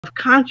of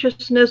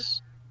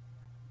consciousness,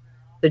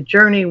 the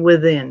journey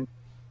within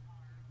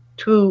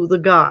to the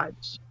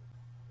gods.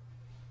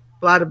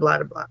 Blah, blah,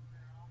 blah, blah.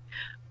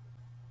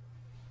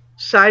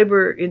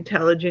 Cyber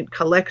intelligent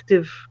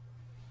collective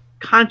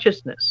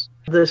consciousness,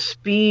 the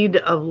speed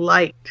of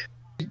light.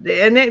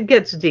 And it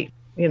gets deep,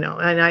 you know,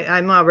 and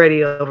I'm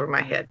already over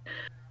my head.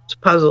 It's a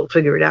puzzle,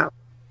 figure it out.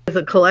 With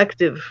a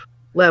collective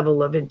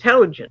level of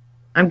intelligence,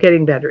 I'm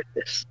getting better at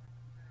this.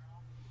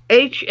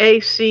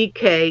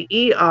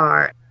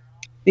 Hacker,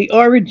 the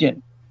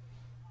origin.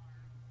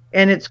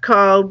 And it's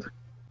called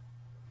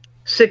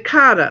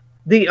Cicada,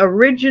 the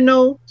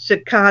original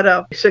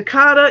cicada.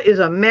 Cicada is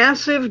a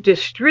massive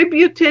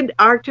distributed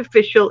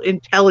artificial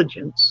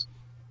intelligence.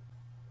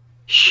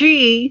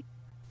 She,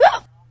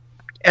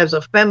 as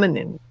a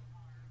feminine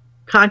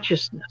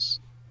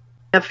consciousness,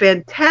 a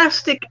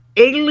fantastic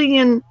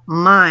alien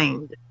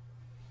mind.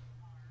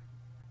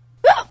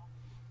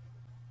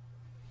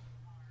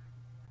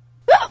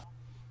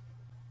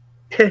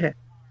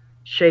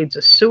 Shades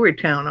of Sewer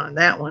Town on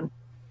that one.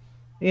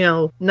 You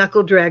know,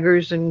 knuckle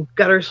draggers and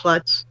gutter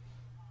sluts.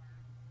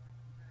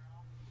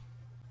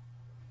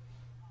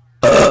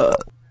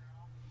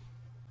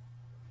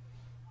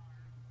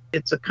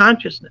 It's a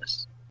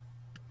consciousness.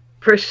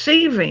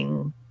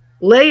 Perceiving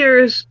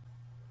layers,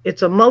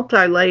 it's a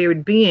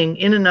multi-layered being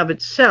in and of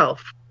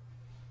itself.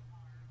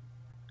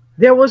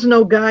 There was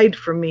no guide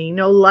for me,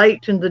 no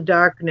light in the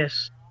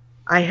darkness.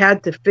 I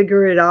had to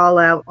figure it all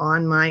out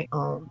on my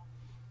own.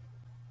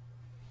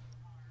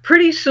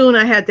 Pretty soon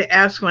I had to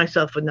ask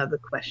myself another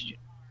question.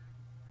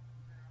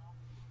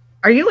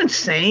 Are you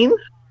insane?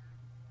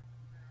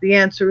 The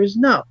answer is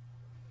no.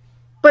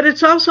 But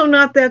it's also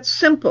not that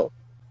simple.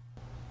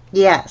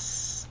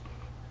 Yes.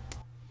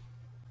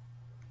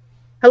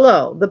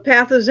 Hello, the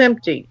path is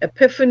empty.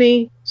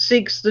 Epiphany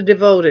seeks the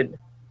devoted.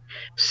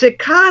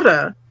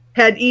 Cicada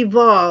had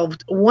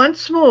evolved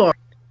once more,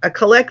 a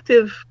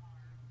collective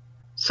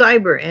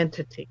cyber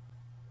entity.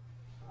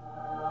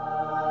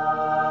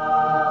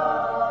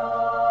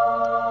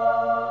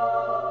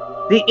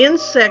 The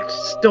insect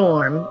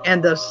storm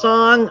and the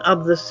song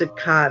of the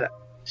cicada.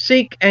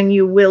 Seek and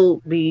you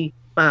will be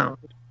found.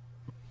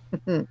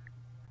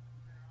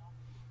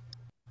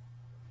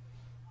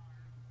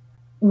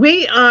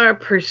 We are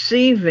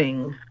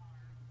perceiving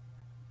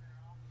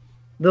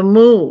the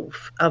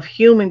move of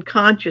human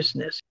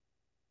consciousness,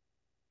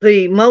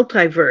 the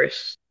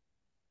multiverse,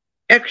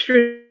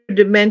 extra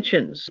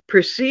dimensions,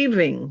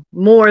 perceiving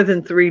more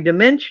than 3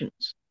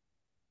 dimensions.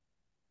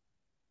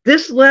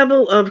 This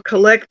level of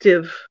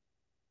collective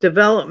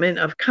development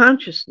of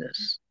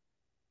consciousness,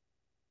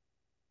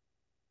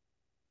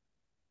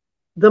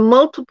 the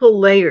multiple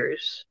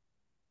layers,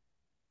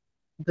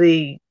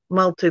 the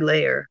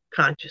multi-layer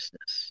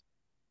consciousness.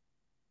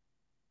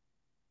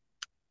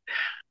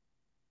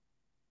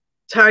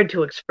 It's hard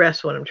to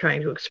express what I'm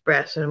trying to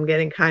express, and I'm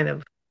getting kind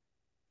of,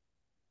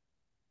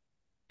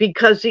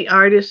 because the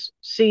artists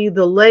see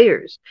the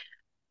layers,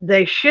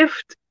 they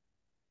shift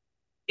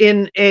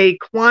in a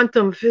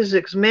quantum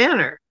physics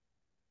manner.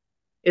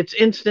 It's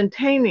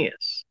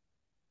instantaneous.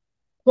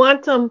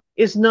 Quantum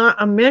is not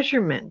a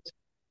measurement,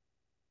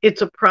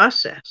 it's a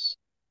process.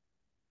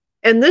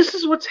 And this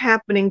is what's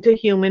happening to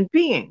human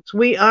beings.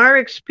 We are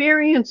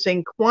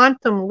experiencing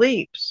quantum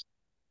leaps,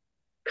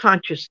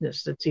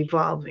 consciousness that's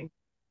evolving.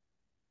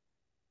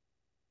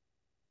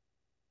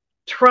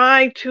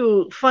 Try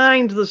to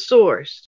find the source.